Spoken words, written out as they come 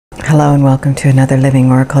Hello and welcome to another Living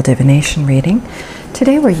Oracle Divination reading.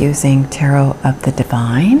 Today we're using Tarot of the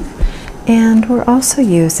Divine, and we're also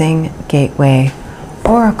using Gateway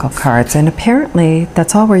Oracle cards, and apparently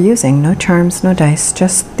that's all we're using. No charms, no dice,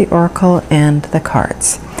 just the Oracle and the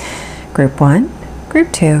cards. Group 1,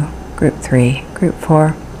 Group 2, Group 3, Group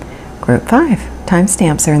 4, Group 5.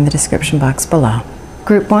 Timestamps are in the description box below.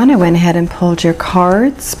 Group 1, I went ahead and pulled your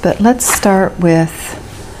cards, but let's start with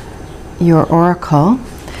your Oracle.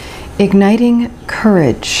 Igniting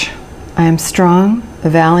courage. I am strong,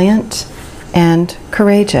 valiant, and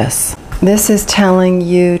courageous. This is telling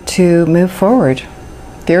you to move forward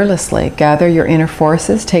fearlessly. Gather your inner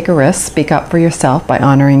forces, take a risk, speak up for yourself by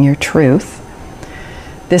honoring your truth.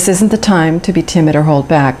 This isn't the time to be timid or hold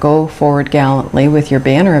back. Go forward gallantly with your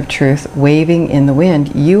banner of truth waving in the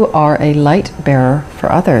wind. You are a light bearer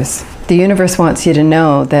for others. The universe wants you to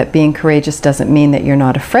know that being courageous doesn't mean that you're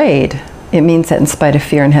not afraid. It means that in spite of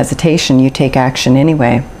fear and hesitation, you take action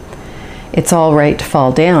anyway. It's all right to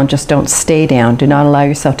fall down, just don't stay down. Do not allow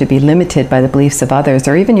yourself to be limited by the beliefs of others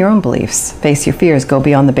or even your own beliefs. Face your fears, go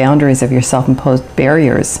beyond the boundaries of your self-imposed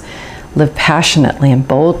barriers. Live passionately and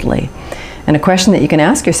boldly. And a question that you can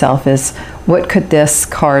ask yourself is, what could this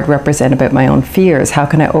card represent about my own fears? How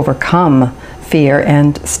can I overcome fear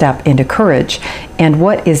and step into courage? And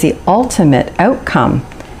what is the ultimate outcome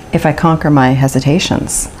if I conquer my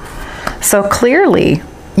hesitations? So clearly,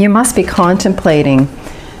 you must be contemplating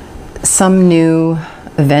some new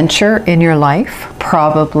venture in your life,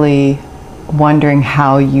 probably wondering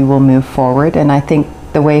how you will move forward. And I think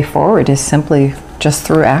the way forward is simply just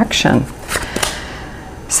through action.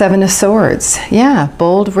 Seven of Swords. Yeah,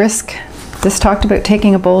 bold risk. This talked about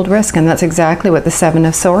taking a bold risk, and that's exactly what the Seven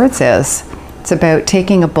of Swords is. It's about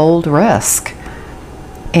taking a bold risk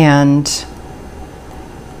and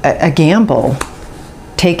a gamble.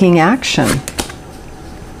 Taking action.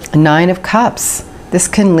 Nine of Cups. This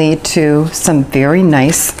can lead to some very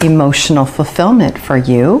nice emotional fulfillment for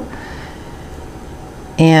you.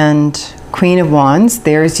 And Queen of Wands,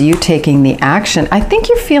 there's you taking the action. I think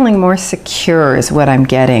you're feeling more secure is what I'm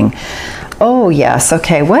getting. Oh yes,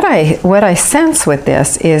 okay. What I sense with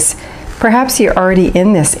this is perhaps you're already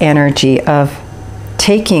in this energy of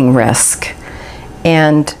taking risk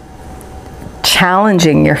and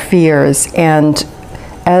challenging your fears, and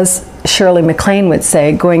as Shirley MacLaine would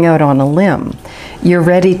say, going out on a limb. You're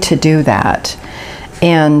ready to do that.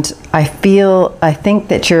 And I feel like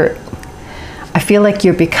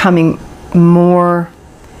you're becoming more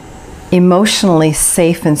emotionally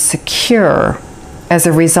safe and secure as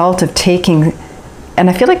a result of taking, and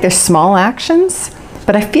I feel like there's small actions,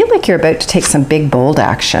 but I feel like you're about to take some big, bold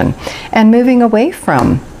action and moving away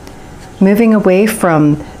from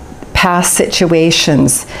past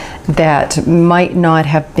situations that might not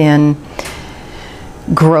have been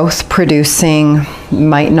growth producing,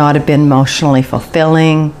 might not have been emotionally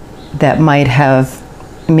fulfilling, that might have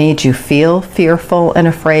made you feel fearful and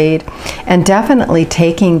afraid, and definitely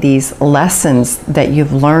taking these lessons that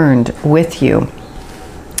you've learned with you.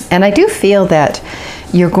 And I do feel that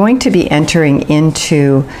you're going to be entering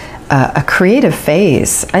into a creative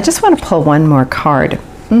phase. I just want to pull one more card.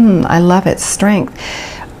 I love it. Strength.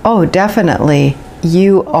 Oh, definitely.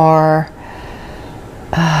 You are,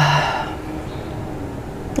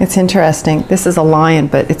 it's interesting. This is a lion,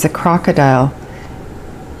 but it's a crocodile.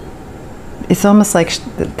 It's almost like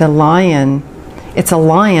the lion, it's a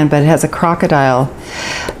lion, but it has a crocodile.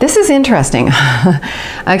 This is interesting.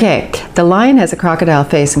 Okay, the lion has a crocodile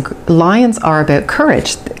face, and lions are about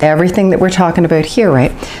courage. Everything that we're talking about here,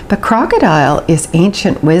 right? But crocodile is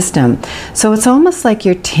ancient wisdom. So it's almost like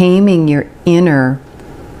you're taming your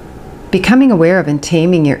becoming aware of and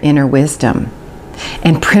taming your inner wisdom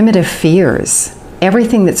and primitive fears,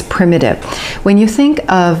 everything that's primitive. When you think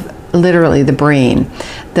of literally the brain,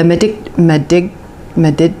 the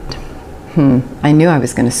I knew I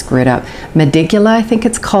was going to screw it up. Medulla, I think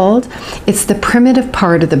it's called. It's the primitive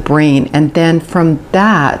part of the brain, and then from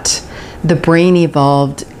that, the brain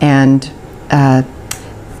evolved and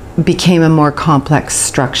became a more complex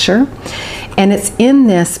structure. And it's in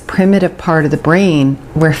this primitive part of the brain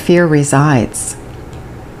where fear resides.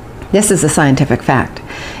 This is a scientific fact.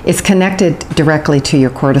 It's connected directly to your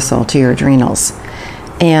cortisol, to your adrenals.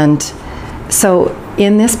 And so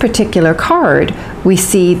in this particular card, we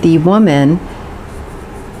see the woman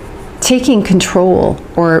taking control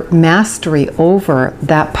or mastery over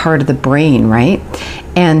that part of the brain, right?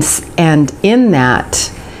 And in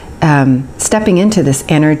that, stepping into this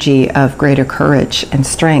energy of greater courage and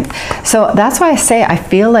strength. So that's why I say I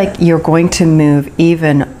feel like you're going to move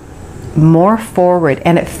even more forward,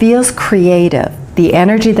 and it feels creative. the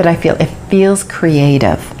energy that I feel, it feels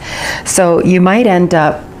creative. So you might end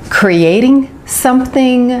up creating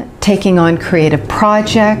something, taking on creative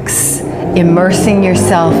projects, immersing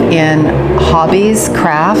yourself in hobbies,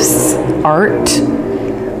 crafts, art,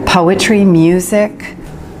 poetry, music.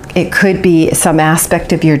 It could be some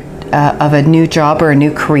aspect of of a new job or a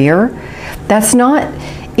new career. That's not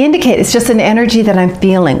indicate, it's just an energy that I'm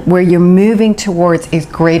feeling where you're moving towards is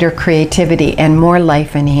greater creativity and more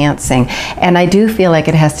life enhancing. And I do feel like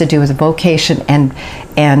it has to do with vocation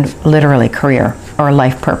and literally career or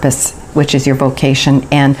life purpose, which is your vocation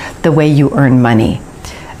and the way you earn money,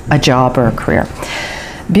 a job or a career.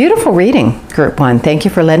 Beautiful reading, Group 1. Thank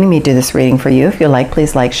you for letting me do this reading for you. If you like,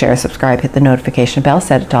 please like, share, subscribe, hit the notification bell,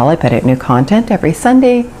 set it all. I put out new content every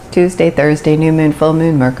Sunday, Tuesday, Thursday, new moon, full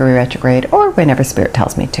moon, Mercury retrograde, or whenever Spirit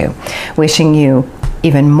tells me to. Wishing you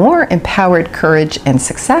even more empowered courage and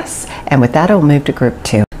success. And with that, I'll move to Group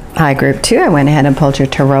 2. Hi, Group 2. I went ahead and pulled your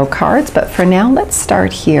tarot cards, but for now, let's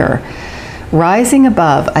start here. Rising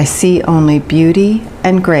above, I see only beauty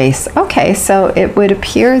and grace. Okay, so it would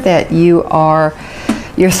appear that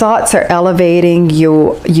your thoughts are elevating,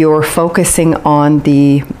 you're focusing on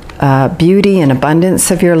the beauty and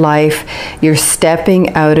abundance of your life. You're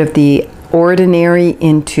stepping out of the ordinary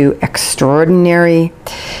into extraordinary.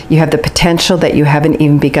 You have the potential that you haven't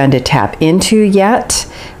even begun to tap into yet.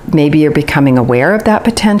 Maybe you're becoming aware of that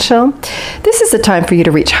potential. This is the time for you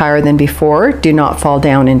to reach higher than before. Do not fall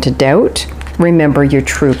down into doubt. Remember your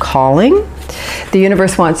true calling. The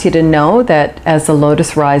universe wants you to know that as the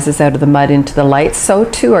lotus rises out of the mud into the light, so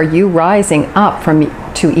too are you rising up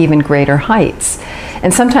to even greater heights.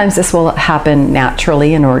 And sometimes this will happen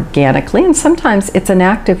naturally and organically, and sometimes it's an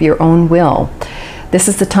act of your own will. This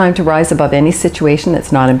is the time to rise above any situation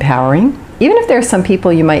that's not empowering. Even if there are some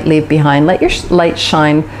people you might leave behind, let your light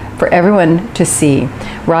shine for everyone to see.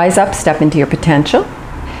 Rise up, step into your potential.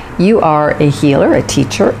 You are a healer, a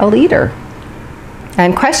teacher, a leader.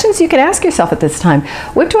 And questions you can ask yourself at this time: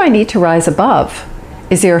 what do I need to rise above?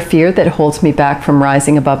 Is there a fear that holds me back from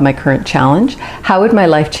rising above my current challenge? How would my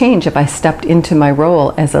life change if I stepped into my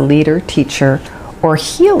role as a leader, teacher, or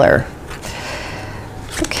healer?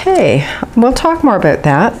 Okay, we'll talk more about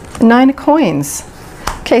that. 9 of Coins.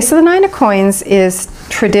 Okay, so the 9 of Coins is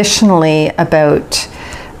traditionally about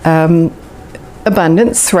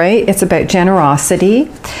abundance, right? It's about generosity.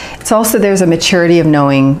 It's also, there's a maturity of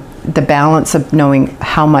knowing the balance of knowing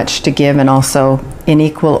how much to give and also in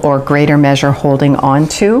equal or greater measure holding on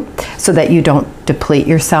to so that you don't deplete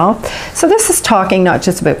yourself. So this is talking not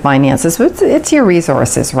just about finances, but it's your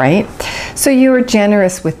resources, right? So you're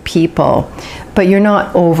generous with people, but you're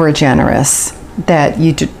not over generous that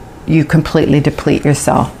you completely deplete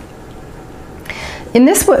yourself. In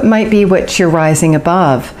this, what might be what you're rising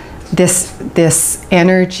above, this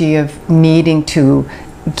energy of needing to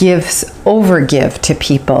overgive to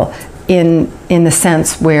people in the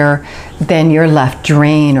sense where then you're left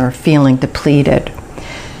drained or feeling depleted.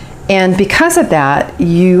 And because of that,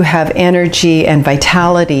 you have energy and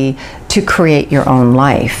vitality to create your own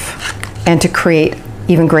life and to create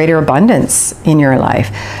even greater abundance in your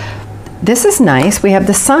life. This is nice. We have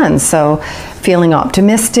the Sun, so feeling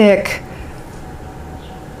optimistic,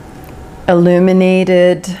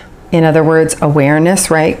 illuminated, in other words,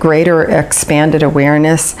 awareness, right? Greater expanded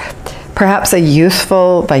awareness. Perhaps a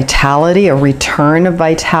youthful vitality, a return of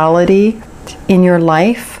vitality in your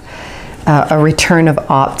life, a return of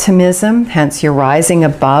optimism. Hence, you're rising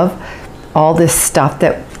above all this stuff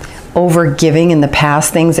that overgiving in the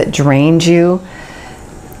past, things that drained you,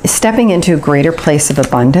 stepping into a greater place of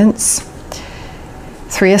abundance.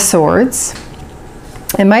 3 of Swords.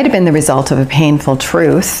 It might have been the result of a painful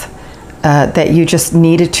truth that you just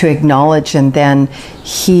needed to acknowledge and then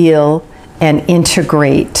heal and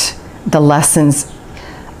integrate the lessons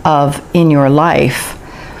of in your life.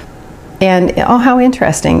 And oh, how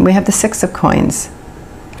interesting. We have the 6 of Coins.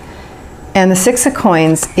 And the 6 of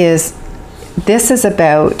Coins is, this is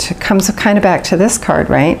about, comes kind of back to this card,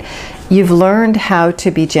 right? You've learned how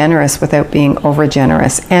to be generous without being over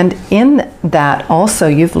generous. And in that also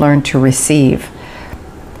you've learned to receive.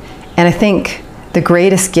 And I think the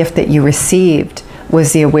greatest gift that you received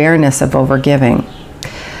was the awareness of overgiving.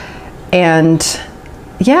 And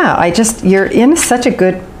yeah, you're in such a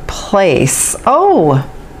good place. Oh,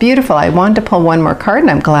 beautiful. I wanted to pull one more card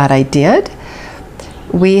and I'm glad I did.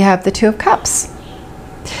 We have the 2 of Cups.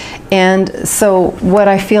 And so what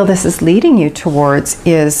I feel this is leading you towards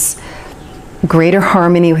is greater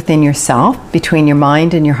harmony within yourself, between your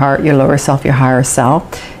mind and your heart, your lower self, your higher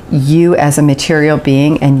self, you as a material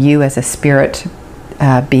being and you as a spirit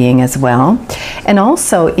being as well, and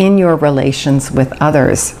also in your relations with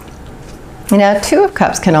others. Now, Two of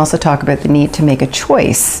Cups can also talk about the need to make a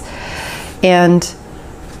choice. And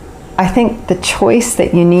I think the choice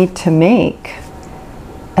that you need to make,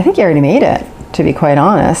 I think you already made it, to be quite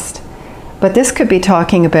honest. But this could be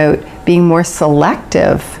talking about being more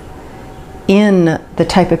selective in the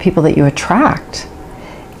type of people that you attract,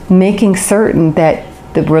 making certain that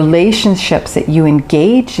the relationships that you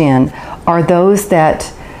engage in are those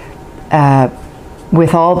that,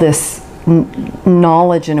 with all this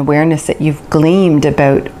knowledge and awareness that you've gleaned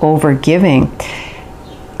about overgiving,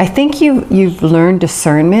 I think you've learned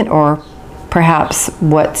discernment, or perhaps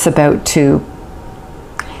what's about to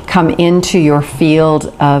come into your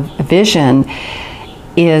field of vision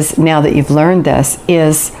is, now that you've learned this,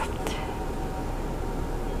 is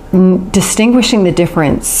distinguishing the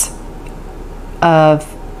difference of,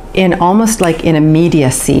 in almost like in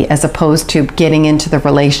immediacy, as opposed to getting into the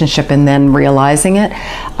relationship and then realizing it.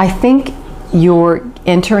 I think you're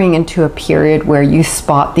entering into a period where you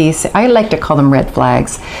spot these, I like to call them red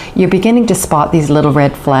flags. You're beginning to spot these little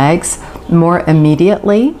red flags more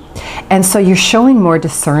immediately. And so you're showing more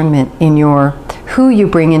discernment in who you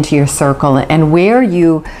bring into your circle and where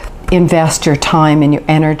you invest your time and your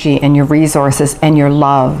energy and your resources and your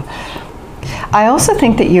love. I also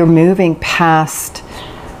think that you're moving past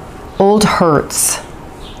old hurts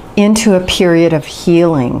into a period of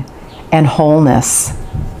healing and wholeness.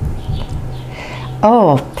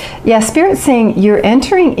 Oh, yeah, Spirit's saying you're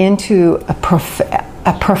entering into a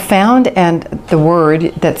profound, and the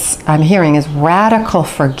word I'm hearing is radical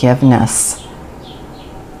forgiveness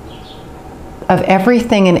of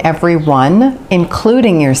everything and everyone,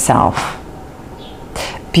 including yourself.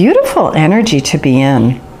 Beautiful energy to be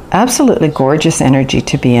in. Absolutely gorgeous energy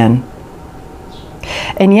to be in.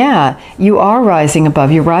 And yeah, you are rising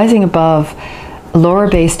above. You're rising above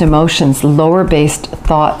lower-based emotions, lower-based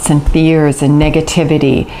thoughts and fears and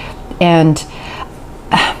negativity. And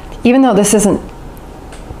even though this isn't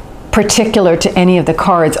particular to any of the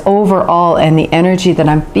cards, overall, and the energy that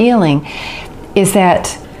I'm feeling is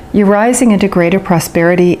that you're rising into greater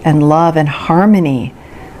prosperity and love and harmony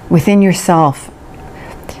within yourself,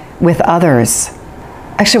 with others.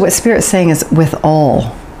 Actually, what Spirit's saying is with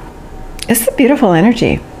all. It's a beautiful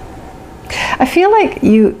energy. I feel like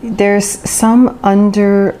there's some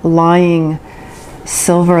underlying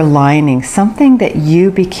silver lining, something that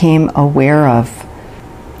you became aware of.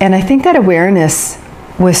 And I think that awareness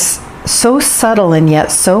was so subtle and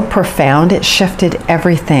yet so profound, it shifted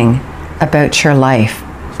everything about your life.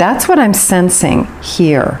 That's what I'm sensing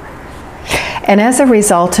here. And as a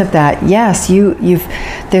result of that, yes,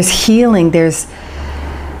 there's healing, there's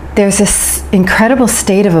this incredible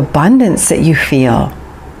state of abundance that you feel.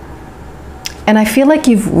 And I feel like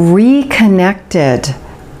you've reconnected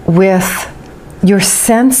with your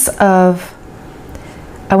sense of,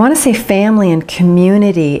 I want to say, family and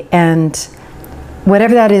community and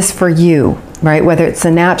whatever that is for you, right? Whether it's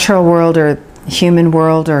the natural world or human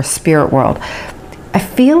world or spirit world. I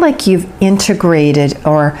feel like you've integrated,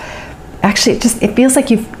 or actually it feels like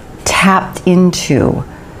you've tapped into.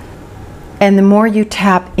 And the more you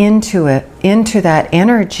tap into it, into that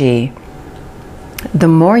energy, the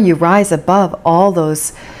more you rise above all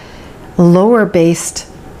those lower-based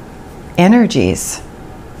energies.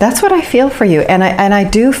 That's what I feel for you. And I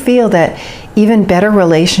do feel that even better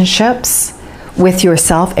relationships with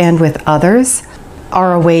yourself and with others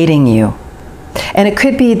are awaiting you. And it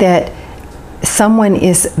could be that someone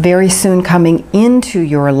is very soon coming into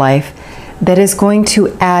your life that is going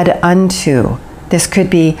to add unto. This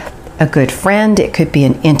could be a good friend, it could be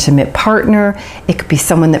an intimate partner, it could be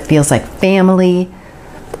someone that feels like family.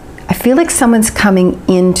 I feel like someone's coming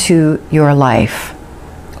into your life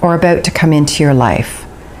or about to come into your life.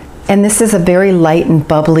 And this is a very light and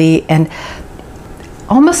bubbly and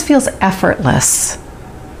almost feels effortless.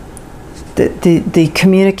 The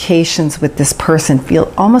communications with this person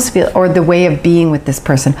or the way of being with this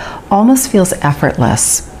person almost feels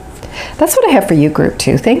effortless. That's what I have for you, Group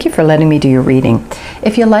 2. Thank you for letting me do your reading.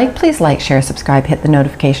 If you like, please like, share, subscribe, hit the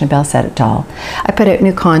notification bell, set it all. I put out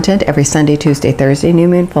new content every Sunday, Tuesday, Thursday, new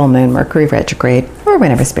moon, full moon, Mercury retrograde, or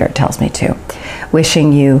whenever Spirit tells me to.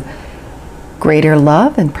 Wishing you greater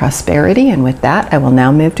love and prosperity. And with that, I will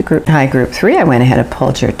now move to Group 3. I went ahead and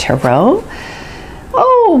pulled your tarot.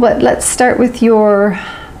 Oh, but let's start with your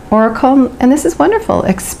oracle. And this is wonderful.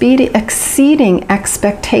 Exceeding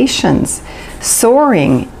expectations.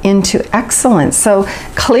 Soaring into excellence. So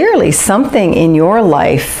clearly something in your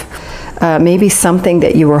life, maybe something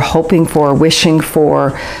that you were hoping for, wishing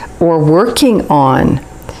for, or working on,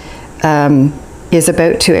 is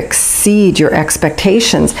about to exceed your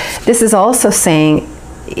expectations. This is also saying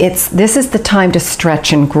this is the time to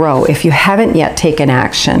stretch and grow. If you haven't yet taken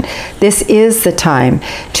action, this is the time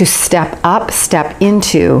to step up, step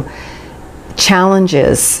into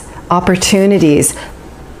challenges, opportunities.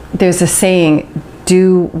 There's a saying,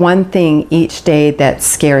 do one thing each day that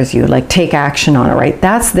scares you, like take action on it, right?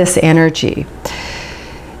 That's this energy.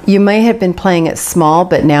 You may have been playing it small,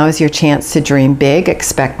 but now is your chance to dream big,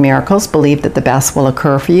 expect miracles, believe that the best will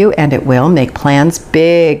occur for you, and it will. Make plans,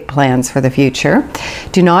 big plans for the future.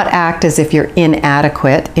 Do not act as if you're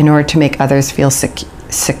inadequate in order to make others feel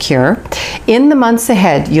secure. In the months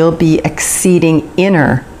ahead, you'll be exceeding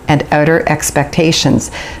inner and outer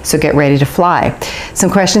expectations, so get ready to fly. Some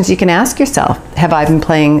questions you can ask yourself. Have I been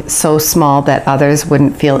playing so small that others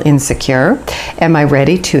wouldn't feel insecure? Am I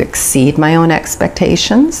ready to exceed my own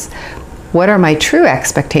expectations? What are my true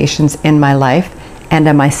expectations in my life, and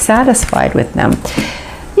am I satisfied with them?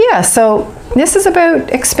 Yeah, so this is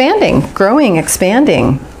about expanding, growing,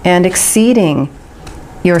 expanding, and exceeding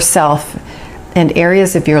yourself and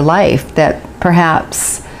areas of your life that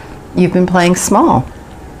perhaps you've been playing small.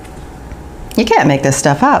 You can't make this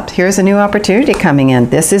stuff up. Here's a new opportunity coming in.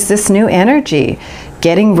 This is this new energy,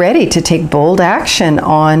 getting ready to take bold action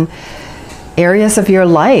on areas of your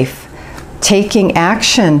life, taking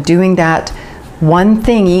action, doing that one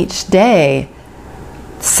thing each day,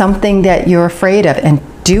 something that you're afraid of, and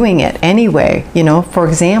doing it anyway. You know, for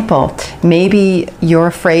example, maybe you're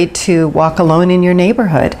afraid to walk alone in your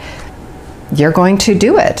neighborhood. You're going to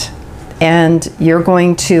do it. And you're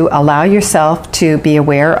going to allow yourself to be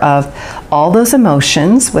aware of all those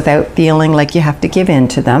emotions without feeling like you have to give in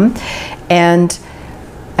to them. And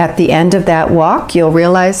at the end of that walk, you'll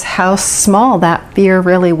realize how small that fear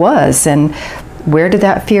really was, and where did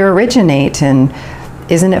that fear originate? And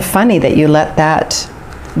isn't it funny that you let that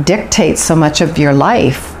dictate so much of your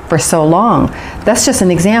life for so long? That's just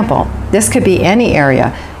an example. This could be any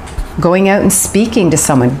area. Going out and speaking to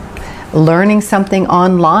someone, learning something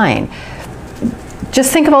online.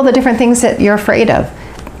 Just think of all the different things that you're afraid of.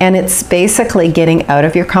 And it's basically getting out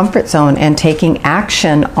of your comfort zone and taking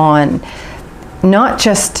action on not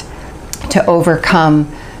just to overcome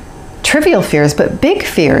trivial fears, but big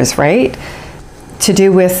fears, right? To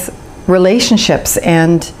do with relationships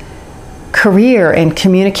and career and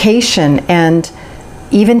communication, and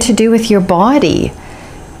even to do with your body.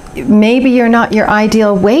 Maybe you're not your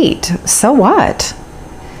ideal weight. So what?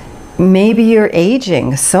 Maybe you're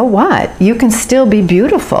aging, so what? You can still be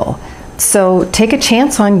beautiful. So take a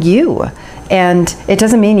chance on you. And it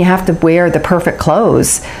doesn't mean you have to wear the perfect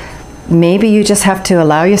clothes. Maybe you just have to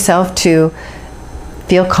allow yourself to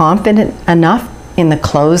feel confident enough in the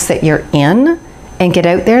clothes that you're in and get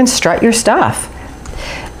out there and strut your stuff.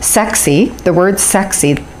 Sexy, the word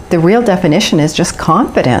sexy, the real definition is just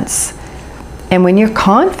confidence. And when you're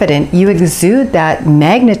confident, you exude that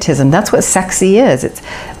magnetism. That's what sexy is. It's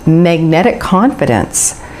magnetic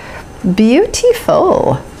confidence.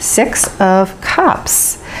 Beautiful. 6 of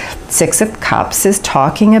Cups. 6 of Cups is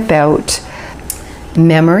talking about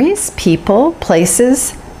memories, people,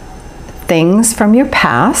 places, things from your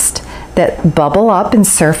past that bubble up and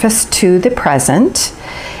surface to the present.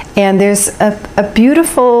 And there's a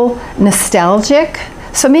beautiful nostalgic.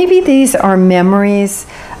 So maybe these are memories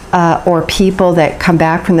or people that come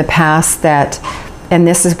back from the past that, and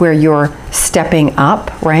this is where you're stepping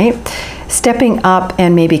up, right? Stepping up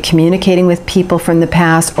and maybe communicating with people from the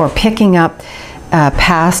past, or picking up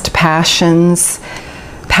past passions,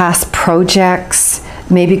 past projects,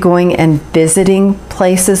 maybe going and visiting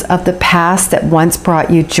places of the past that once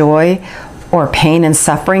brought you joy or pain and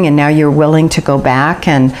suffering, and now you're willing to go back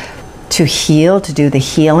and to heal, to do the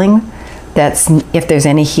healing that's, if there's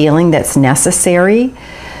any healing that's necessary.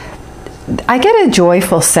 I get a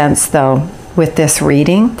joyful sense, though, with this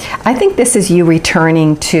reading. I think this is you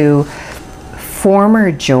returning to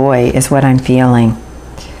former joy is what I'm feeling.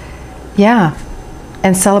 Yeah,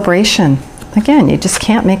 and celebration. Again, you just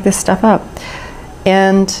can't make this stuff up.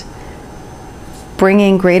 And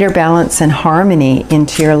bringing greater balance and harmony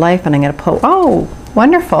into your life. And I'm going to put, oh,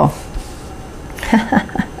 wonderful.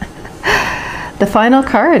 The final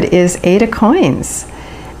card is 8 of Coins.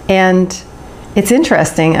 And it's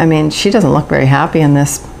interesting. I mean, she doesn't look very happy in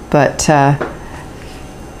this, but I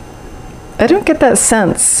don't get that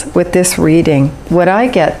sense with this reading. What I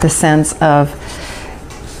get the sense of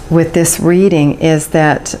with this reading is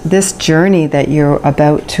that this journey that you're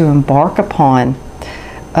about to embark upon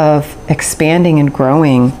of expanding and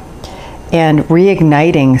growing and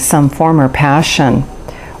reigniting some former passion,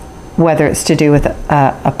 whether it's to do with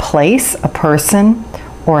a place, a person,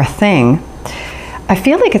 or a thing, I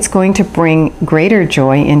feel like it's going to bring greater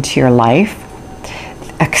joy into your life,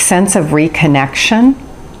 a sense of reconnection,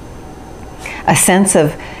 a sense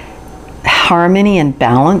of harmony and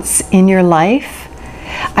balance in your life.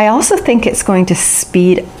 I also think it's going to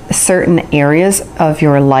speed certain areas of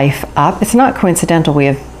your life up. It's not coincidental. We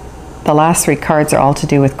have the last 3 cards are all to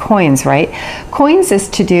do with coins, right? Coins is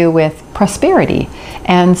to do with prosperity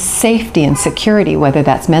and safety and security, whether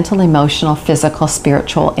that's mental, emotional, physical,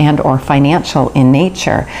 spiritual, and or financial in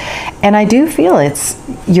nature. And I do feel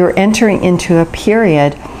you're entering into a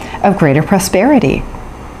period of greater prosperity.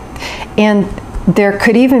 And there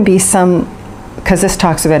could even be some, because this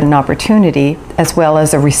talks about an opportunity as well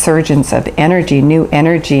as a resurgence of energy, new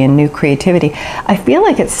energy and new creativity. I feel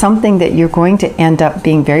like it's something that you're going to end up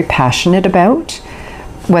being very passionate about,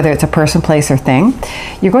 whether it's a person, place, or thing.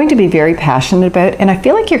 You're going to be very passionate about, and I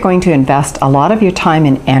feel like you're going to invest a lot of your time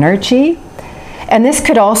and energy. And this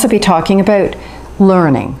could also be talking about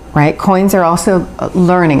learning, right? Coins are also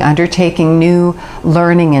learning, undertaking new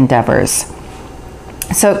learning endeavors.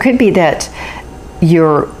 So it could be that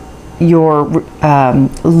you're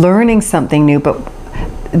learning something new, but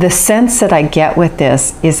the sense that I get with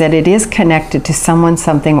this is that it is connected to someone,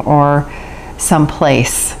 something, or some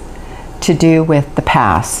place to do with the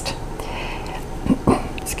past.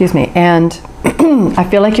 Excuse me. And I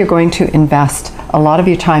feel like you're going to invest a lot of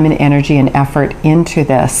your time and energy and effort into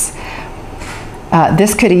this.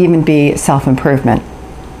 This could even be self-improvement.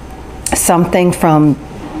 Something from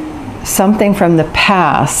the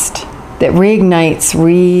past that reignites,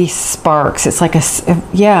 re-sparks. It's like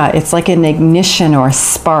it's like an ignition or a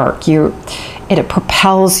spark. It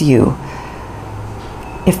propels you.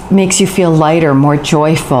 It makes you feel lighter, more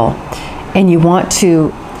joyful, and you want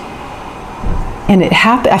to. And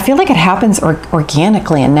I feel like it happens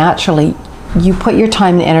organically and naturally. You put your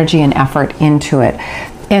time and energy and effort into it,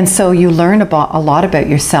 and so you learn a lot about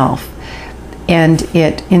yourself, and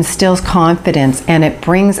it instills confidence, and it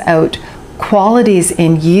brings out qualities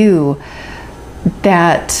in you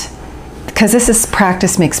that, because this is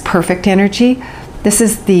practice makes perfect energy. This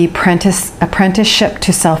is the apprenticeship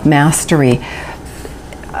to self-mastery.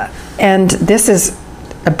 And this is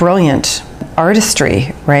a brilliant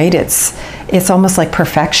artistry, right? It's almost like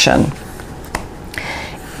perfection.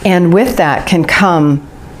 And with that can come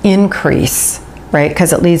increase, right?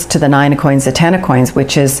 Because it leads to the 9 of coins, the 10 of coins,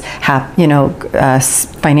 which is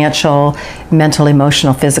financial, mental,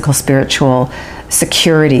 emotional, physical, spiritual,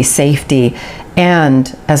 security, safety,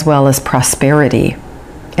 and as well as prosperity,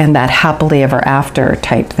 and that happily ever after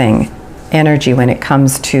type thing, energy when it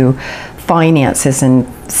comes to finances and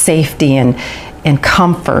safety and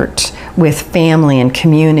comfort with family and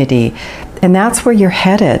community. And that's where you're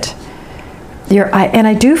headed. And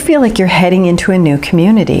I do feel like you're heading into a new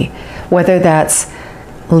community, whether that's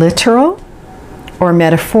literal or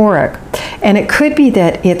metaphoric. And it could be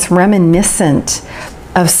that it's reminiscent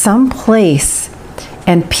of some place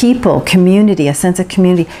and people, community, a sense of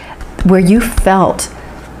community, where you felt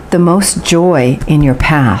the most joy in your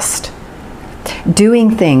past.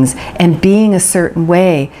 Doing things and being a certain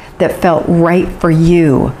way that felt right for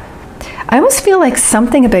you. I almost feel like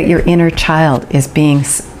something about your inner child is being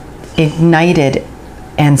ignited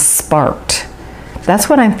and sparked. That's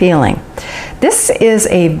what I'm feeling. This is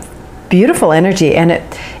a beautiful energy, and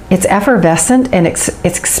it's effervescent and it's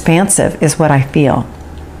expansive is what I feel.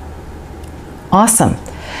 Awesome.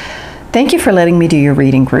 Thank you for letting me do your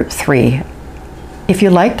reading, Group 3. If you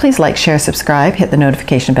like, please like, share, subscribe, hit the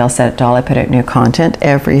notification bell, set it all. I put out new content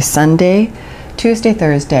every Sunday, Tuesday,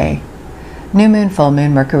 Thursday, new moon, full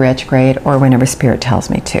moon, Mercury retrograde, or whenever Spirit tells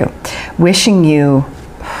me to. Wishing you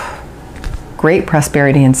great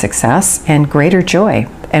prosperity and success and greater joy.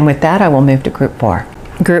 And with that, I will move to Group 4.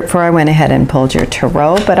 Group 4, I went ahead and pulled your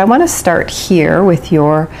tarot, but I want to start here with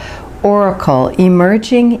your oracle.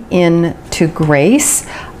 Emerging into grace,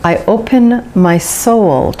 I open my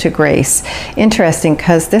soul to grace. Interesting,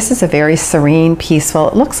 because this is a very serene, peaceful,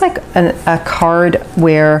 it looks like a card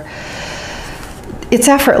where it's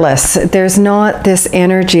effortless. There's not this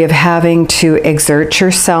energy of having to exert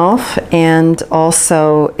yourself, and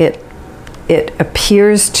also it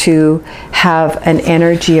appears to have an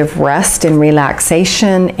energy of rest and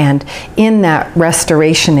relaxation, and in that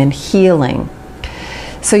restoration and healing.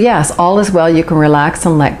 So yes, all is well. You can relax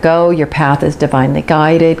and let go. Your path is divinely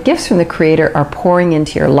guided. Gifts from the Creator are pouring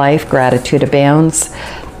into your life. Gratitude abounds.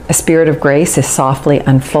 A spirit of grace is softly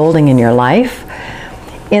unfolding in your life.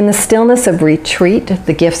 In the stillness of retreat,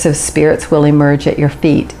 the gifts of spirits will emerge at your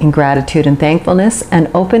feet in gratitude and thankfulness, and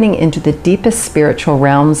opening into the deepest spiritual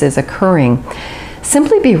realms is occurring.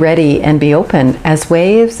 Simply be ready and be open as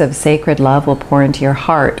waves of sacred love will pour into your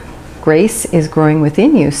heart. Grace is growing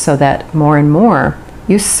within you so that more and more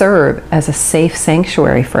you serve as a safe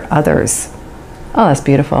sanctuary for others. Oh, that's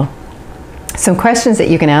beautiful. Some questions that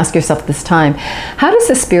you can ask yourself this time. How does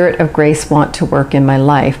the Spirit of grace want to work in my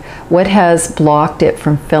life? What has blocked it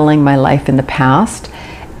from filling my life in the past?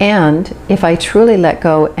 And if I truly let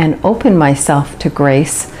go and open myself to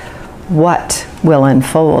grace, what will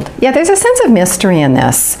unfold? Yeah, there's a sense of mystery in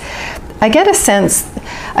this. I get a sense,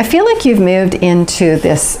 I feel like you've moved into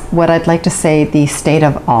this, what I'd like to say, the state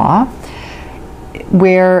of awe,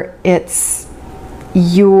 where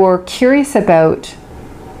you're curious about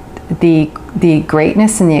the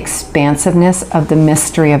greatness and the expansiveness of the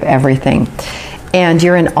mystery of everything, and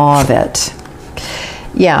you're in awe of it.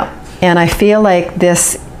 Yeah, and I feel like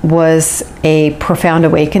this was a profound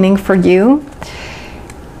awakening for you,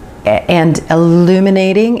 and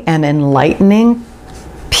illuminating and enlightening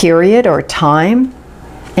period or time,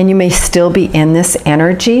 and you may still be in this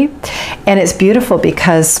energy. And it's beautiful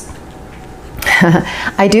because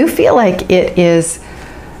I do feel like it is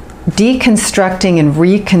deconstructing and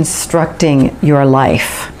reconstructing your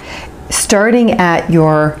life, starting at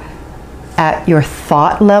your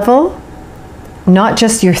thought level, not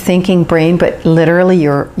just your thinking brain, but literally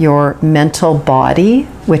your mental body,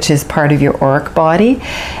 which is part of your auric body,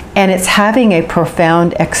 and it's having a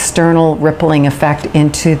profound external rippling effect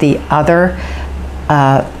into the other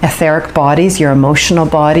etheric bodies, your emotional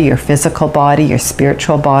body, your physical body, your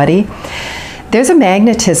spiritual body. There's a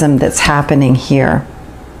magnetism that's happening here.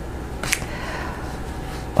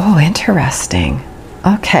 Oh, interesting.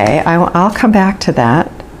 Okay, I'll come back to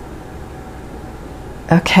that.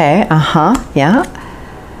 Okay, yeah.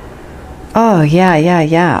 Oh,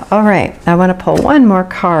 yeah. All right, I want to pull one more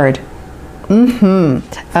card.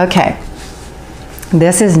 Okay,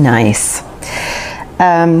 this is nice.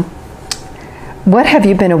 What have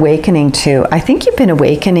you been awakening to? I think you've been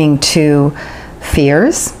awakening to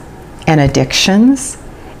fears and addictions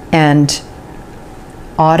and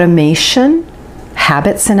automation,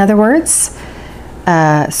 habits, in other words.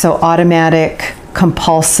 So automatic,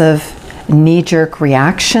 compulsive, knee-jerk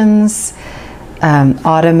reactions,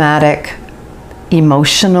 automatic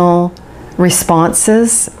emotional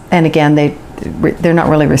responses, and again, they're not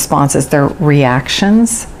really responses, they're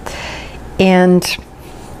reactions, and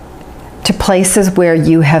to places where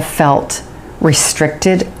you have felt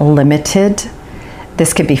restricted, limited.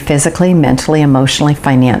 This could be physically, mentally, emotionally,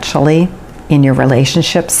 financially, in your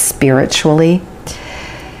relationships, spiritually.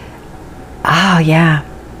 Oh, yeah.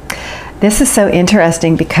 This is so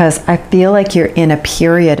interesting because I feel like you're in a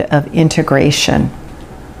period of integration.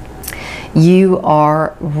 You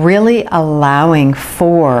are really allowing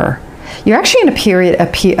for, you're actually in a period,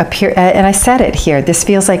 and I said it here, this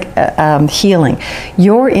feels like healing.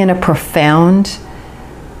 You're in a profound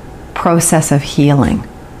process of healing.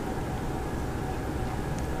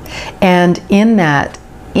 And in that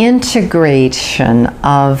integration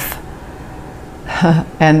of,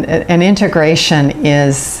 and integration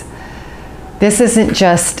is, this isn't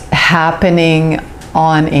just happening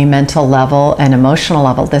on a mental level and emotional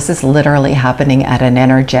level. This is literally happening at an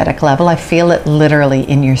energetic level. I feel it literally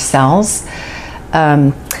in your cells.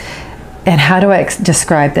 And how do I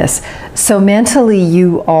describe this? So mentally,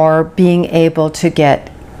 you are being able to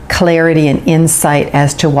get clarity and insight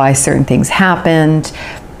as to why certain things happened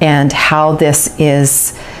and how this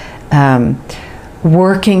is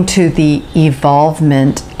working to the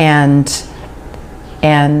evolvement and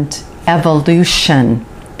evolution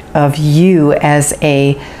of you as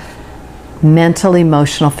a mental,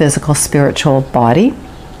 emotional, physical, spiritual body.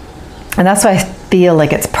 And that's why I feel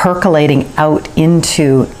like it's percolating out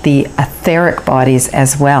into the etheric bodies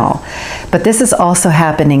as well. But this is also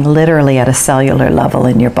happening literally at a cellular level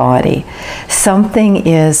in your body. Something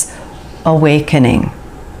is awakening.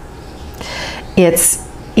 It's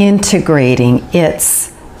integrating,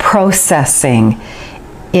 it's processing,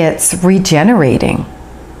 it's regenerating.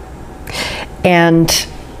 And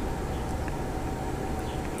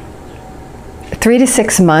 3 to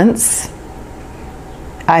 6 months,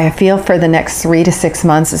 I feel for the next 3 to 6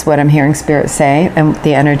 months is what I'm hearing Spirit say, and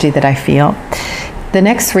the energy that I feel. The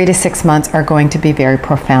next 3 to 6 months are going to be very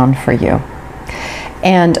profound for you.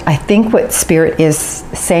 And I think what Spirit is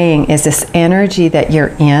saying is this energy that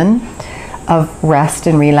you're in of rest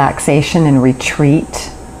and relaxation and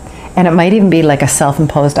retreat, and it might even be like a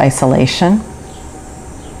self-imposed isolation.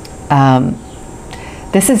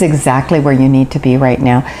 This is exactly where you need to be right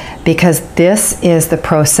now, because this is the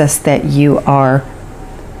process that you are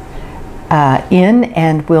in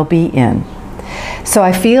and will be in. So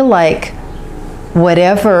I feel like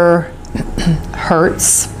whatever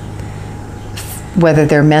hurts, whether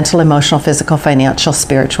they're mental, emotional, physical, financial,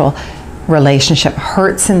 spiritual, relationship,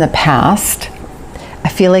 hurts in the past, I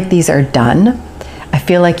feel like these are done. I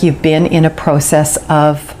feel like you've been in a process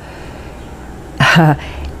of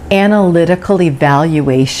analytical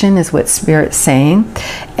evaluation is what Spirit's saying.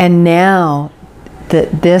 And now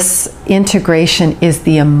that this integration is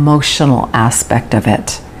the emotional aspect of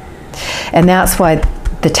it. And that's why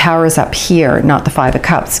the Tower is up here, not the Five of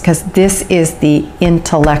Cups, because this is the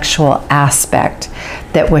intellectual aspect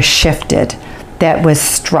that was shifted, that was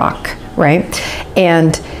struck, right?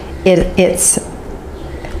 And it's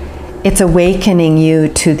awakening you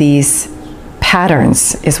to these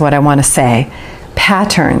patterns, is what I want to say.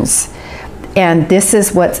 Patterns. And this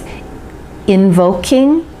is what's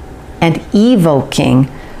invoking and evoking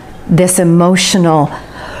this emotional,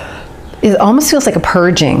 it almost feels like a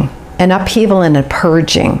purging, an upheaval and a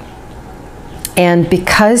purging. And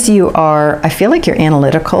because you are, I feel like you're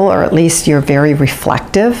analytical, or at least you're very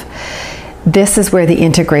reflective, this is where the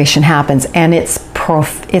integration happens. And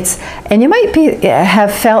and you might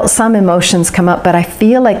have felt some emotions come up, but I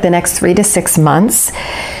feel like the next 3 to 6 months,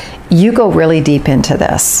 you go really deep into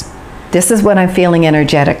this. This is what I'm feeling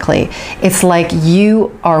energetically. It's like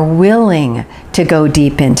you are willing to go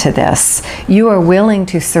deep into this. You are willing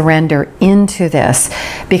to surrender into this,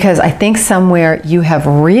 because I think somewhere you have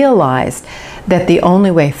realized that the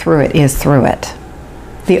only way through it is through it.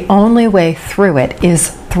 The only way through it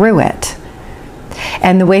is through it.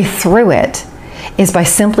 And the way through it is by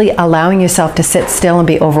simply allowing yourself to sit still and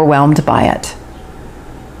be overwhelmed by it.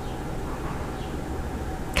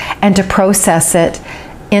 And to process it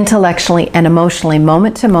intellectually and emotionally,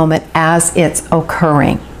 moment to moment, as it's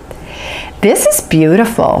occurring. This is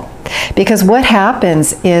beautiful, because what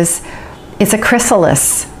happens is it's a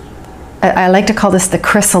chrysalis. I like to call this the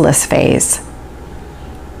chrysalis phase.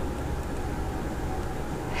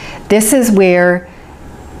 This is where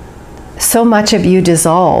so much of you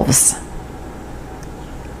dissolves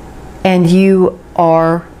and you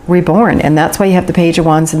are reborn. And that's why you have the Page of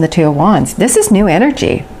Wands and the Two of Wands. This is new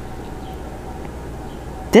energy.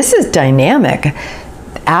 This is dynamic.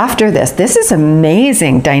 After this is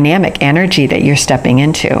amazing dynamic energy that you're stepping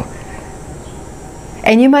into.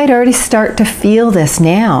 And you might already start to feel this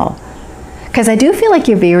now, because I do feel like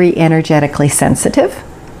you're very energetically sensitive.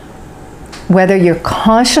 Whether you're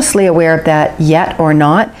consciously aware of that yet or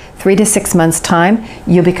not, 3 to 6 months' time,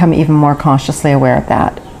 you'll become even more consciously aware of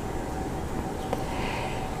that.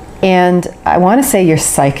 And I want to say you're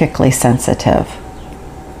psychically sensitive.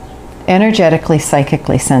 Energetically,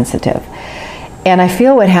 psychically sensitive. And I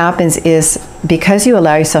feel what happens is, because you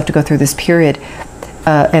allow yourself to go through this period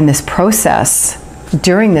and this process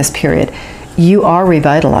during this period, you are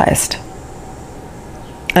revitalized.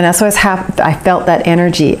 And that's what's happened. I felt that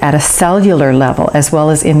energy at a cellular level as well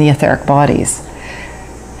as in the etheric bodies.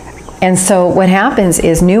 And so what happens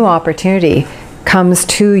is new opportunity comes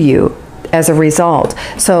to you as a result.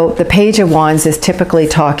 So the Page of Wands is typically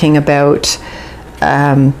talking about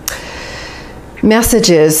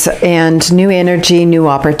messages and new energy, new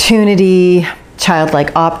opportunity,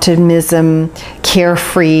 childlike optimism,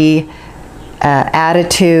 carefree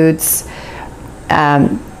attitudes,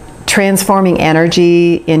 transforming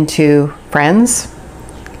energy into friends.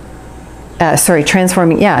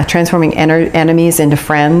 Transforming enemies into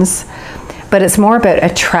friends. But it's more about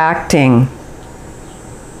attracting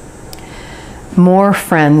more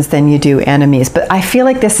friends than you do enemies. But I feel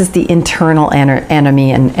like this is the internal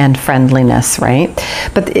enemy and friendliness, right?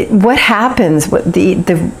 But what happens,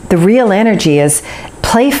 the real energy is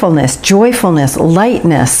playfulness, joyfulness,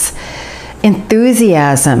 lightness,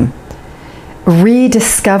 enthusiasm,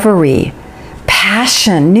 rediscovery,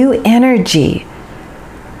 passion, new energy,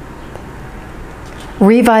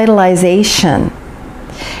 revitalization.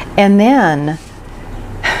 And then,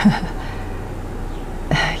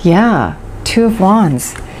 yeah, Two of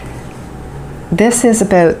Wands. This is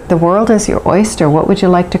about the world as your oyster. What would you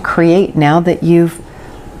like to create now that you've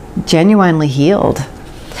genuinely healed?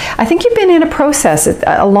 I think you've been in a process,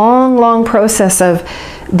 a long, long process of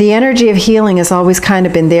the energy of healing has always kind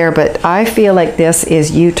of been there, but I feel like this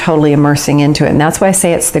is you totally immersing into it. And that's why I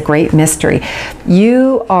say it's the great mystery.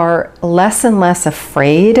 You are less and less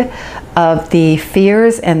afraid of the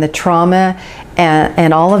fears and the trauma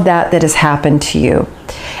and all of that has happened to you.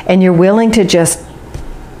 And you're willing to just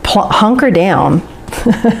hunker down.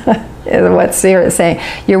 What Spirit's saying.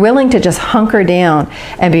 You're willing to just hunker down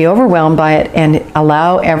and be overwhelmed by it and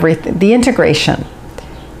allow everything, the integration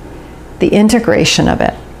of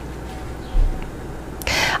it.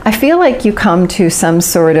 I feel like you come to some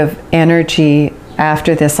sort of energy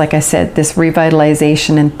after this, like I said, this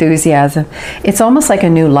revitalization, enthusiasm. It's almost like a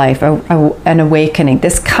new life, an awakening.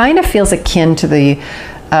 This kind of feels akin to the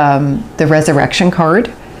resurrection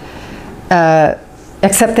card,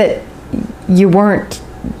 except that you weren't,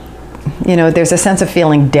 there's a sense of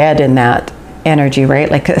feeling dead in that energy, right?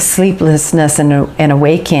 Like a sleeplessness and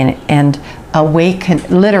awaken,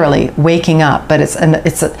 literally waking up, but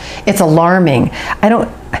it's alarming.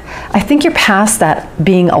 I think you're past that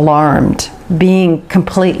being alarmed, being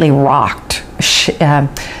completely rocked,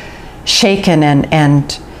 shaken,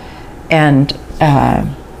 and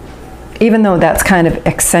even though that's kind of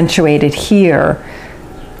accentuated here,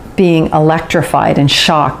 being electrified and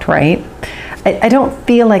shocked, right? I don't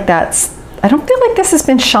feel like this has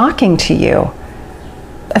been shocking to you.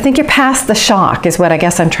 I think you're past the shock is what I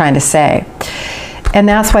guess I'm trying to say. And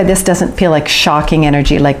that's why this doesn't feel like shocking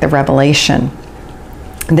energy like the revelation.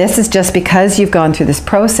 This is just because you've gone through this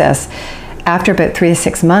process. After about 3 to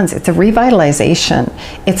 6 months, it's a revitalization.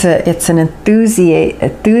 It's an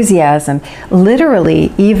enthusiasm,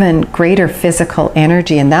 literally even greater physical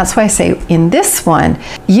energy. And that's why I say in this one,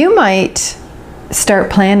 you might start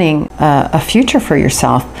planning a future for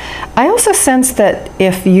yourself. I also sense that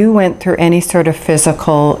if you went through any sort of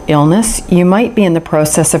physical illness, you might be in the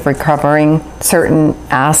process of recovering certain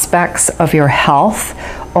aspects of your health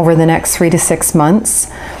over the next 3 to 6 months.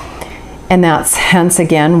 And that's hence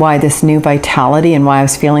again why this new vitality and why I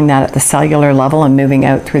was feeling that at the cellular level and moving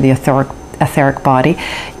out through the etheric body.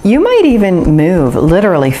 You might even move,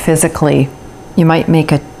 literally, physically. You might make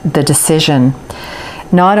the decision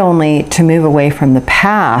not only to move away from the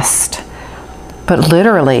past, but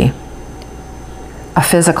literally a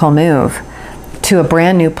physical move to a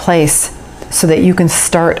brand new place so that you can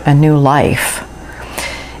start a new life.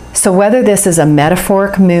 So whether this is a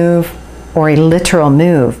metaphoric move or a literal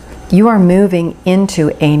move, you are moving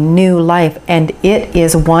into a new life, and it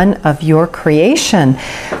is one of your creation.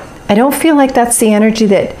 I don't feel like that's the energy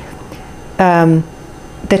that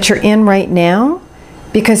you're in right now,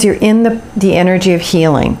 because you're in the energy of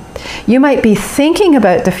healing. You might be thinking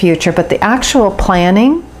about the future, but the actual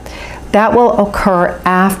planning, that will occur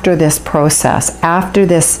after this process, after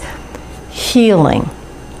this healing.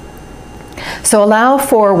 So allow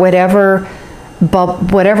for whatever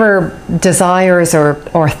desires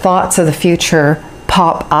or thoughts of the future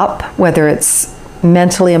pop up, whether it's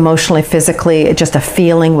mentally, emotionally, physically, just a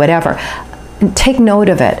feeling, whatever. Take note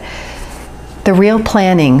of it. The real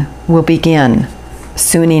planning will begin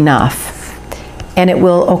soon enough, and it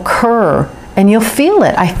will occur, and you'll feel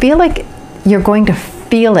it. I feel like you're going to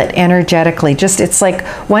feel it energetically. It's like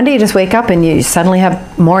one day you just wake up and you suddenly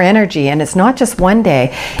have more energy, and it's not just one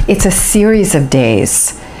day, it's a series of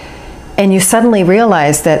days. And you suddenly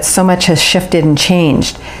realize that so much has shifted and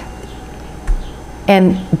changed.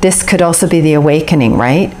 And this could also be the awakening,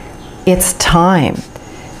 right? It's time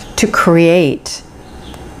to create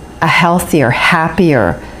a healthier,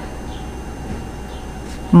 happier,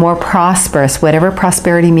 more prosperous, whatever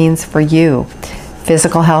prosperity means for you.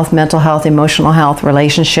 Physical health, mental health, emotional health,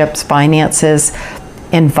 relationships, finances,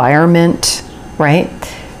 environment, right?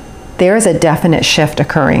 There is a definite shift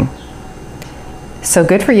occurring. So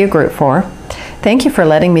good for you, Group 4. Thank you for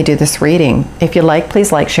letting me do this reading. If you like,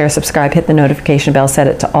 please like, share, subscribe, hit the notification bell, set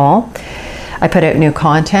it to all. I put out new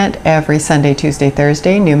content every Sunday, Tuesday,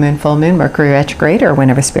 Thursday, new moon, full moon, Mercury retrograde, or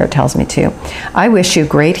whenever Spirit tells me to. I wish you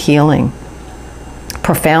great healing,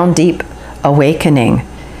 profound, deep awakening,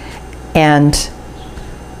 and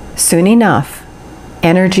soon enough,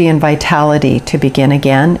 energy and vitality to begin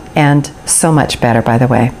again, and so much better, by the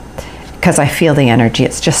way. Because I feel the energy.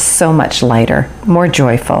 It's just so much lighter, more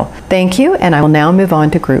joyful. Thank you, and I will now move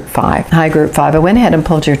on to Group 5. Hi, Group 5. I went ahead and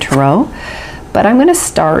pulled your tarot, but I'm going to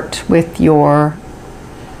start with your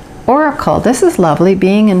oracle. This is lovely,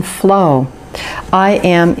 being in flow. I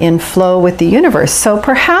am in flow with the universe. So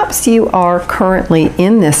perhaps you are currently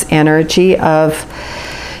in this energy of,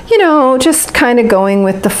 just kind of going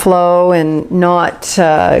with the flow and not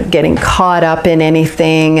getting caught up in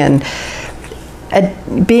anything, and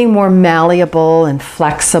being more malleable and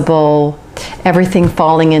flexible, everything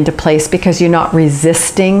falling into place because you're not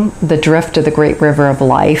resisting the drift of the great river of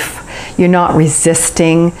life. You're not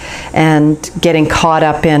resisting and getting caught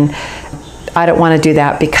up in, I don't want to do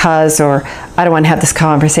that because, or I don't want to have this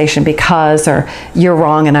conversation because, or you're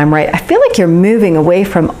wrong and I'm right. I feel like you're moving away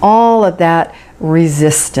from all of that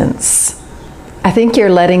resistance. I think you're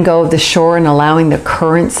letting go of the shore and allowing the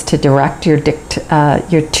currents to direct to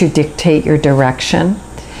dictate your direction.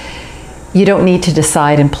 You don't need to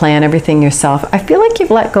decide and plan everything yourself. I feel like you've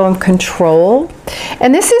let go of control.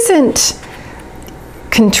 And this isn't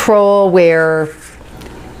control where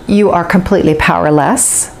you are completely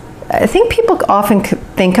powerless. I think people often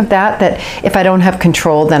think of that if I don't have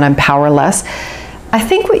control, then I'm powerless. I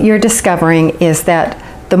think what you're discovering is that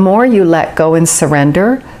the more you let go and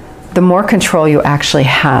surrender, the more control you actually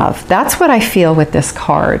have. That's what I feel with this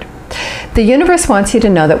card. The universe wants you to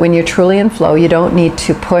know that when you're truly in flow, you don't need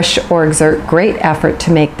to push or exert great effort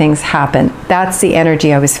to make things happen. That's the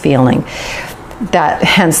energy I was feeling. That,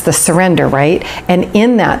 hence the surrender, right? And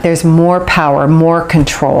in that, there's more power, more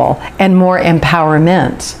control, and more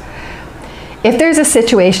empowerment. If there's a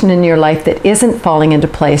situation in your life that isn't falling into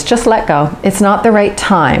place, just let go. It's not the right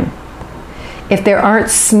time. If there aren't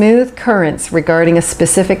smooth currents regarding a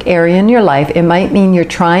specific area in your life, it might mean you're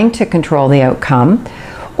trying to control the outcome,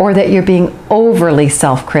 or that you're being overly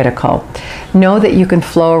self-critical. Know that you can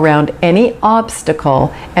flow around any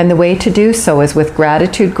obstacle, and the way to do so is with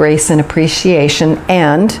gratitude, grace, and appreciation,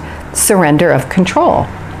 and surrender of control.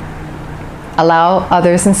 Allow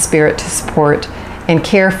others in spirit to support and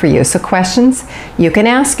care for you. So questions you can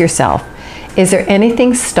ask yourself: is there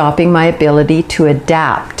anything stopping my ability to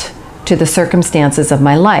adapt to the circumstances of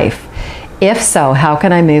my life? If so, how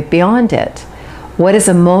can I move beyond it? What is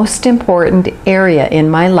the most important area in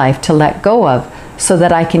my life to let go of so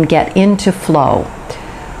that I can get into flow?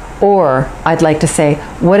 Or I'd like to say,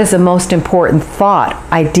 what is the most important thought,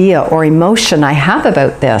 idea, or emotion I have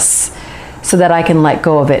about this so that I can let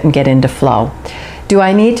go of it and get into flow? Do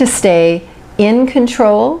I need to stay in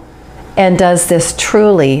control? And does this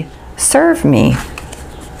truly serve me?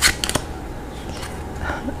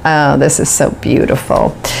 Oh, this is so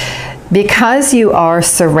beautiful. Because you are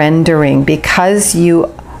surrendering, because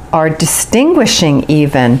you are distinguishing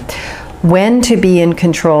even when to be in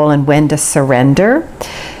control and when to surrender,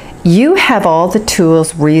 you have all the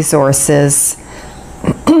tools, resources,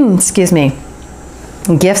 excuse me,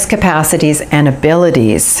 gifts, capacities, and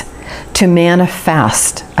abilities to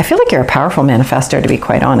manifest. I feel like you're a powerful manifestor, to be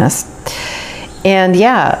quite honest. And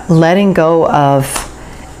yeah, letting go of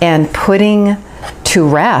and putting to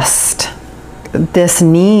rest this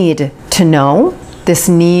need to know, this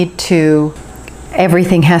need to,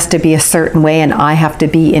 everything has to be a certain way and I have to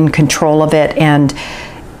be in control of it, and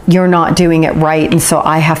you're not doing it right and so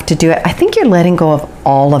I have to do it. I think you're letting go of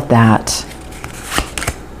all of that.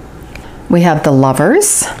 We have the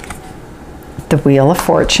Lovers, the Wheel of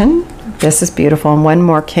Fortune. This is beautiful. And one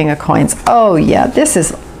more King of Coins. Oh yeah, this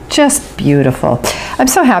is just beautiful. I'm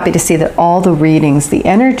so happy to see that all the readings, the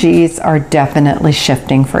energies are definitely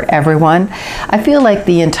shifting for everyone. I feel like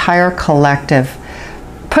the entire collective,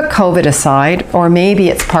 put COVID aside, or maybe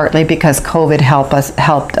it's partly because COVID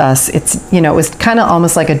helped us. It's, you know, it was kind of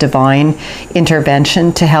almost like a divine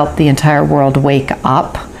intervention to help the entire world wake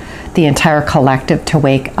up, the entire collective to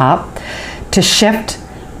wake up, to shift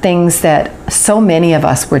things that so many of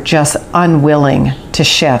us were just unwilling to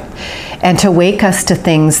shift, and to wake us to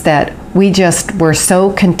things that we just were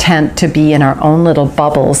so content to be in our own little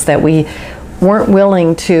bubbles that we weren't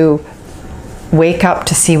willing to wake up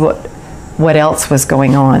to see what else was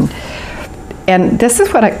going on. And this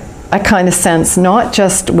is what I kind of sense, not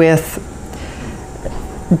just with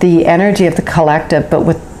the energy of the collective, but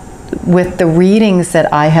with the readings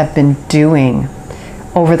that I have been doing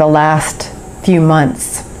over the last few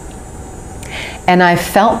months. And I've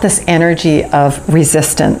felt this energy of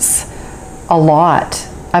resistance a lot.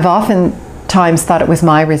 I've oftentimes thought it was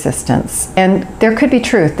my resistance. And there could be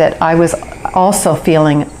truth that I was also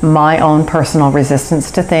feeling my own personal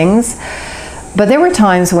resistance to things. But there were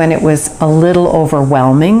times when it was a little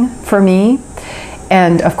overwhelming for me.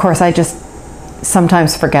 And of course, I just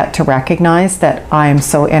sometimes forget to recognize that I am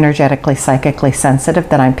so energetically, psychically sensitive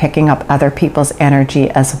that I'm picking up other people's energy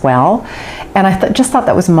as well. And I just thought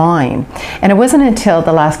that was mine. And it wasn't until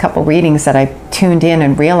the last couple readings that I tuned in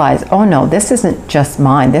and realized, oh no, this isn't just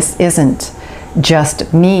mine. This isn't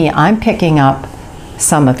just me. I'm picking up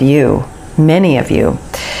some of you, many of you.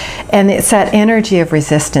 And it's that energy of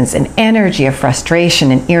resistance and energy of frustration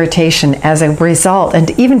and irritation as a result, and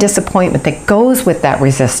even disappointment that goes with that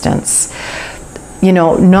resistance. You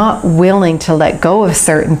know, not willing to let go of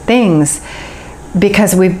certain things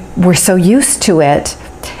because we're so used to it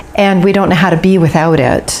and we don't know how to be without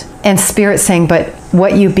it. And Spirit saying, but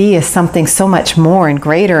what you be is something so much more and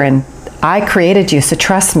greater, and I created you, so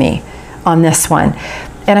trust me on this one.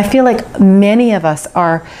 And I feel like many of us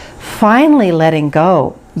are finally letting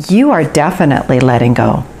go. You are definitely letting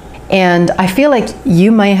go. And I feel like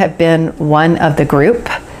you may have been one of the group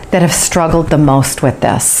that have struggled the most with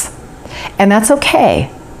this. And that's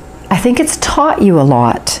okay. I think it's taught you a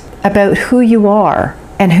lot about who you are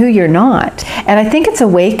and who you're not. And I think it's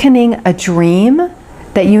awakening a dream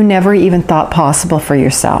that you never even thought possible for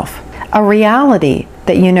yourself. A reality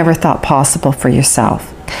that you never thought possible for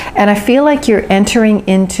yourself. And I feel like you're entering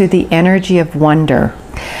into the energy of wonder.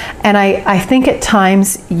 And I think at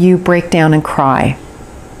times you break down and cry.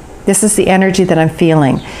 This is the energy that I'm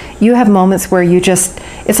feeling. You have moments where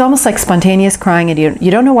it's almost like spontaneous crying, and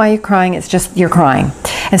you don't know why you're crying, it's just you're crying.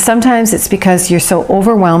 And sometimes it's because you're so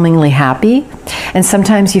overwhelmingly happy, and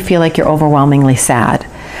sometimes you feel like you're overwhelmingly sad.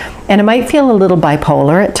 And it might feel a little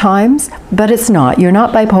bipolar at times, but it's not. You're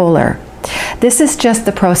not bipolar. This is just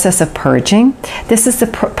the process of purging. This is the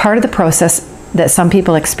part of the process that some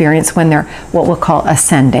people experience when they're what we'll call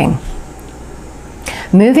ascending.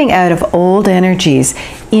 Moving out of old energies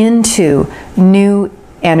into new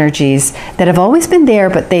energies that have always been there,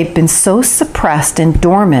 but they've been so suppressed and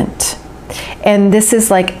dormant. And this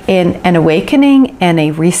is like an awakening and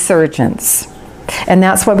a resurgence. And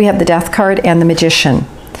that's why we have the Death card and the Magician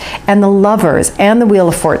and the Lovers and the Wheel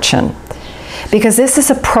of Fortune. Because this is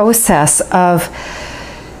a process of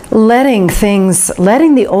letting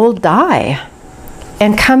the old die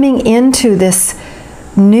and coming into this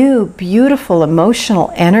new, beautiful,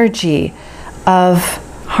 emotional energy of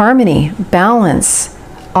harmony, balance,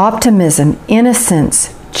 optimism,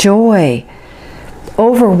 innocence, joy,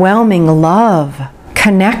 overwhelming love,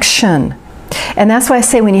 connection. And that's why I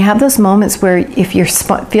say when you have those moments where if you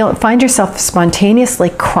find yourself spontaneously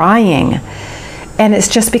crying, and it's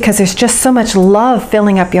just because there's just so much love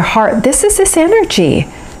filling up your heart, this is this energy.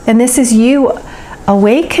 And this is you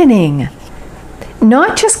awakening.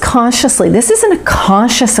 Not just consciously. This isn't a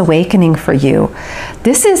conscious awakening for you.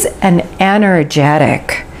 This is an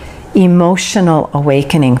energetic, emotional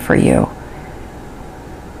awakening for you.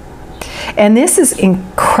 And this is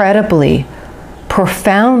incredibly,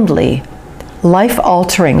 profoundly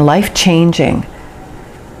life-altering, life-changing.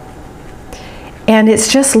 And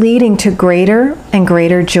it's just leading to greater and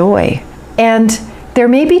greater joy. And there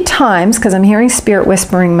may be times, because I'm hearing Spirit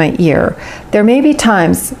whispering in my ear, there may be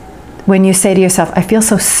times when you say to yourself, I feel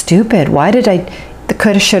so stupid. Why did the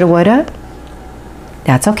coulda, shoulda, woulda?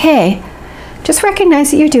 That's okay. Just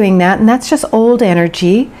recognize that you're doing that, and that's just old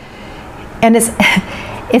energy. And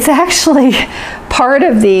it's actually part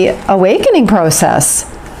of the awakening process.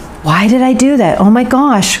 Why did I do that? Oh my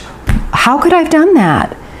gosh, how could I have done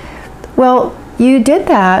that? Well, you did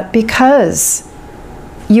that because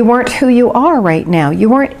you weren't who you are right now. You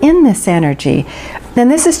weren't in this energy. Then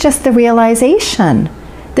this is just the realization.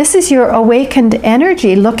 This is your awakened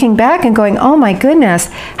energy looking back and going, oh my goodness,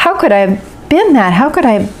 how could I have been that? How could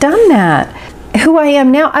I have done that? Who I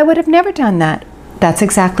am now, I would have never done that. That's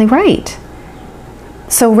exactly right.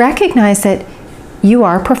 So recognize that you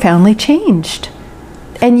are profoundly changed.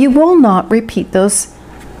 And you will not repeat those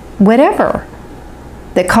whatever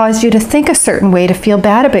that caused you to think a certain way to feel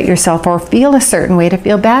bad about yourself, or feel a certain way to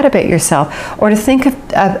feel bad about yourself, or to think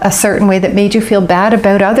a certain way that made you feel bad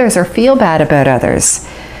about others or feel bad about others.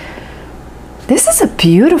 This is a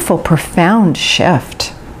beautiful, profound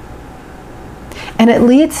shift. And it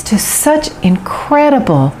leads to such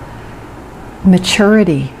incredible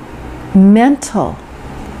maturity, mental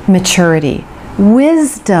maturity,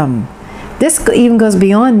 wisdom. This even goes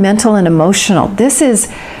beyond mental and emotional. This is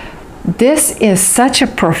such a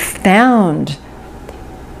profound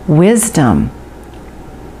wisdom.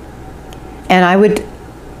 And I would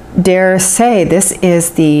dare say this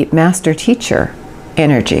is the master teacher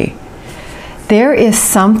energy. There is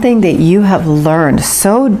something that you have learned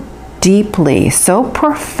so deeply, so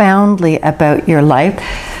profoundly about your life.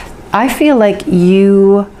 I feel like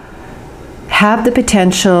you have the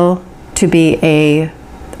potential to be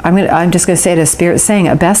I'm just going to say it as Spirit saying,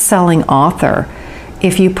 a best-selling author.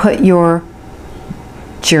 If you put your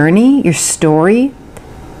journey, your story,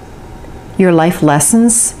 your life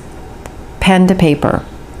lessons, pen to paper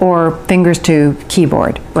or fingers to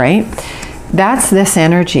keyboard, right? That's this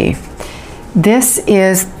energy. This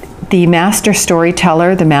is the master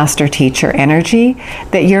storyteller, the master teacher energy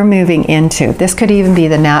that you're moving into. This could even be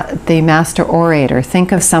the master orator.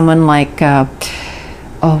 Think of someone like,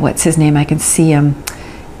 what's his name? I can see him.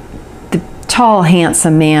 The tall,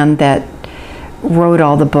 handsome man that wrote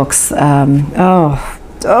all the books.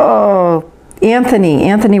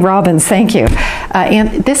 Anthony Robbins, thank you.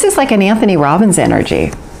 And this is like an Anthony Robbins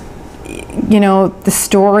energy. You know, the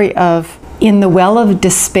story of in the well of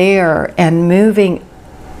despair and moving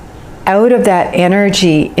out of that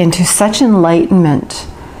energy into such enlightenment,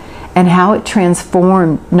 and how it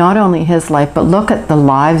transformed not only his life, but look at the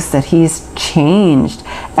lives that he's changed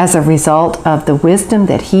as a result of the wisdom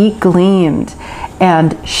that he gleaned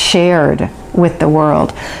and shared with the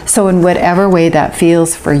world. So in whatever way that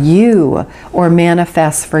feels for you or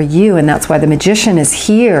manifests for you, and that's why the Magician is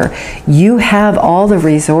here, you have all the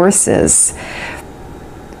resources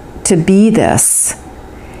to be this.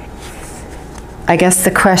 I guess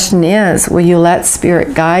the question is, will you let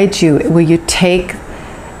Spirit guide you? Will you take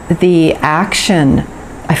the action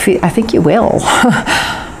I think you will.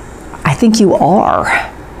 I think you are.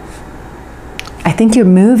 I think you're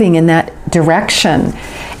moving in that direction.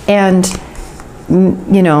 And,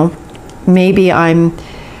 you know, maybe I'm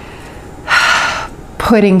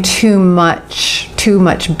putting too much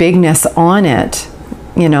bigness on it,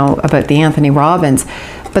 you know, about the Anthony Robbins,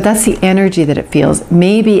 but that's the energy that it feels.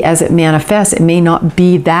 Maybe as it manifests, it may not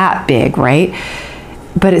be that big, right?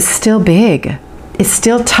 But it's still big. It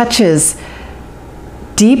still touches,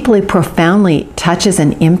 deeply, profoundly touches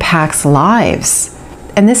and impacts lives.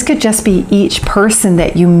 And this could just be each person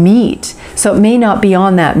that you meet. So it may not be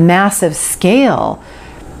on that massive scale,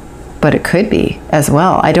 but it could be as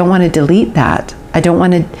well. I don't want to delete that. I don't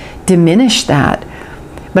want to diminish that.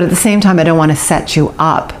 But at the same time, I don't want to set you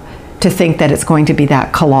up to think that it's going to be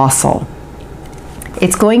that colossal.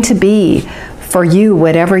 It's going to be, for you,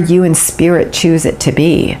 whatever you in spirit choose it to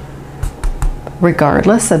be.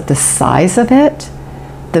 Regardless of the size of it,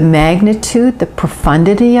 the magnitude, the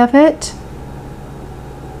profundity of it,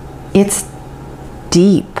 it's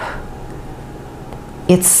deep.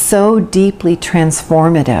 It's so deeply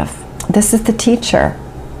transformative. This is the teacher.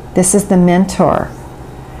 This is the mentor.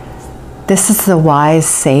 This is the wise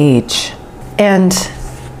sage. And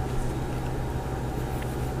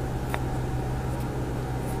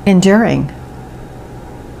enduring.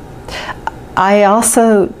 I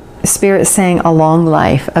also, Spirit saying a long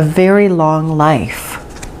life, a very long life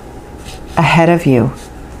ahead of you.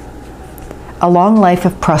 A long life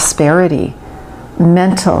of prosperity,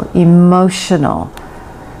 mental, emotional,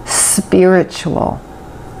 spiritual,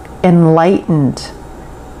 enlightened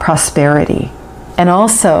prosperity. And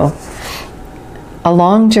also a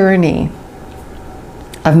long journey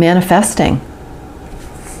of manifesting.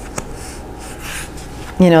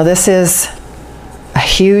 You know, this is a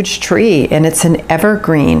huge tree and it's an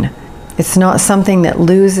evergreen. It's not something that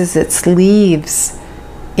loses its leaves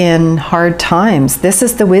in hard times. This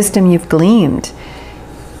is the wisdom you've gleaned.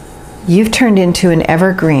 You've turned into an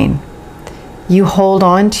evergreen. You hold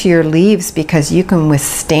on to your leaves because you can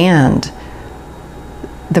withstand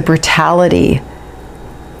the brutality,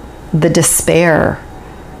 the despair,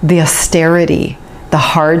 the austerity, the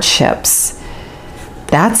hardships.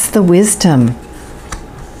 That's the wisdom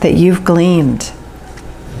that you've gleaned.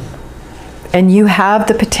 And you have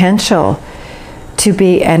the potential to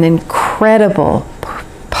be an incredible,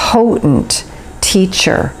 potent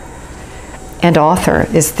teacher and author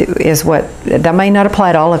is what, that might not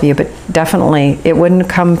apply to all of you, but definitely it wouldn't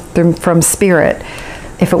come from Spirit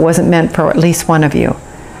if it wasn't meant for at least one of you.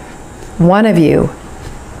 One of you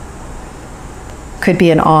could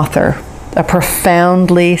be an author, a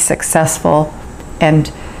profoundly successful,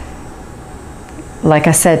 and like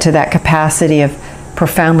I said, to that capacity of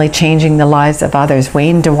profoundly changing the lives of others.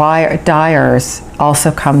 Wayne Dyer's also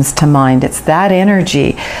comes to mind. It's that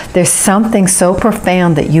energy. There's something so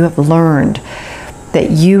profound that you have learned, that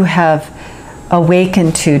you have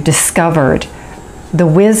awakened to, discovered. The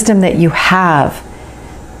wisdom that you have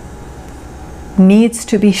needs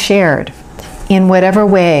to be shared in whatever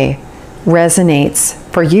way resonates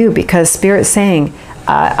for you, because Spirit's saying,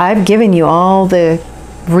 I've given you all the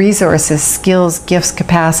resources, skills, gifts,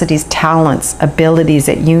 capacities, talents, abilities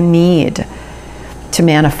that you need to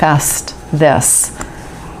manifest this.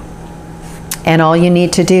 And all you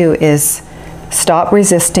need to do is stop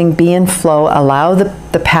resisting, be in flow, allow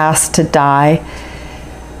the past to die,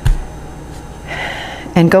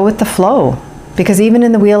 and go with the flow. Because even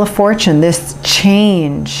in the Wheel of Fortune, this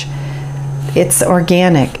change, it's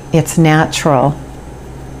organic, it's natural.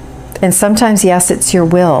 And sometimes, yes, it's your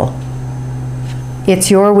will.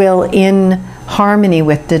 It's your will in harmony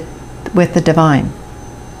with the divine.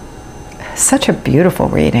 Such a beautiful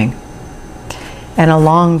reading. And a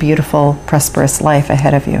long, beautiful, prosperous life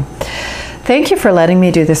ahead of you. Thank you for letting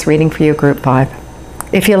me do this reading for you, Group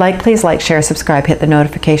 5. If you like, please like, share, subscribe, hit the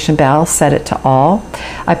notification bell, set it to all.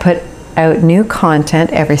 I put out new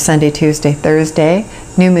content every Sunday, Tuesday, Thursday,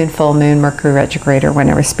 new moon, full moon, Mercury retrograde, or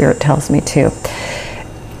whenever Spirit tells me to.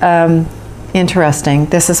 Interesting.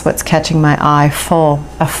 This is what's catching my eye.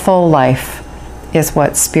 A full life is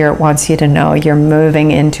what Spirit wants you to know. You're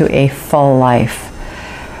moving into a full life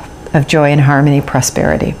of joy and harmony,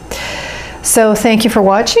 prosperity. So thank you for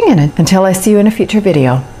watching, and until I see you in a future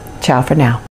video, ciao for now.